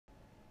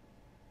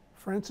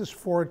Francis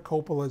Ford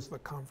Coppola's The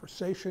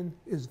Conversation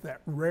is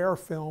that rare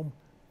film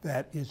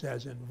that is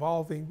as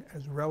involving,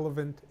 as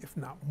relevant, if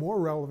not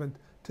more relevant,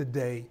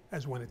 today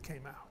as when it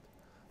came out.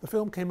 The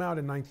film came out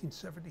in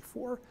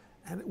 1974,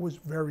 and it was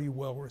very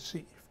well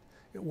received.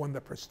 It won the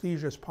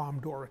prestigious Palme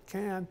d'Or at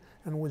Cannes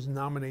and was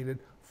nominated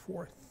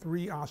for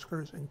 3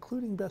 Oscars,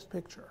 including Best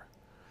Picture.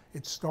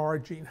 It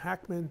starred Gene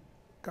Hackman,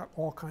 got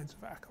all kinds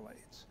of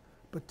accolades.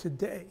 But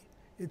today,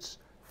 its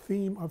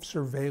theme of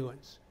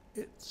surveillance,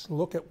 its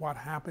look at what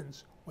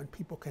happens when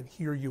people can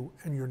hear you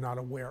and you're not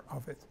aware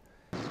of it.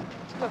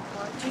 Look,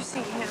 Ward, you see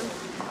him?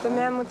 The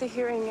man with the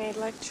hearing aid,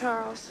 like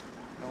Charles.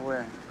 Oh,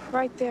 where?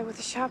 Right there with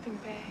the shopping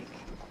bag.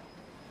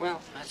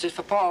 Well, that's it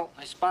for Paul.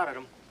 I spotted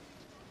him.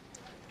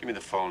 Give me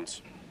the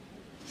phones.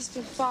 He's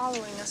been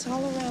following us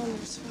all around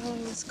us,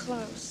 following us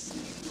close.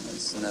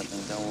 That's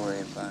nothing. Don't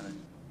worry about it.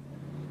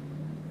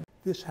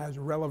 This has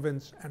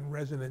relevance and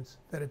resonance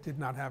that it did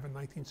not have in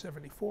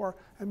 1974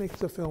 and makes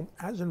the film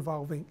as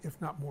involving,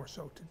 if not more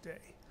so,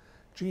 today.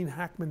 Gene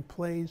Hackman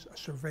plays a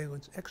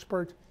surveillance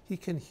expert. He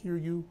can hear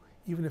you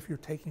even if you're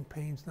taking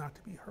pains not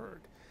to be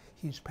heard.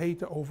 He's paid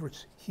to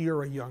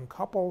overhear a young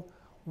couple.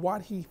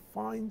 What he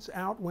finds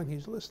out when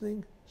he's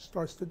listening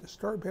starts to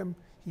disturb him.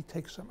 He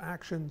takes some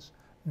actions.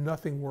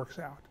 Nothing works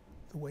out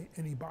the way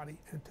anybody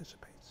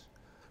anticipates.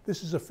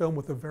 This is a film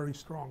with a very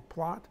strong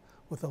plot,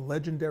 with a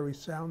legendary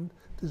sound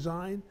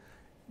design,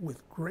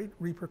 with great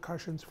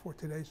repercussions for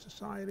today's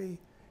society.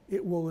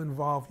 It will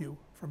involve you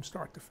from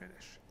start to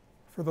finish.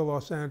 For the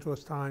Los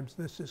Angeles Times,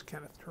 this is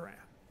Kenneth Turan.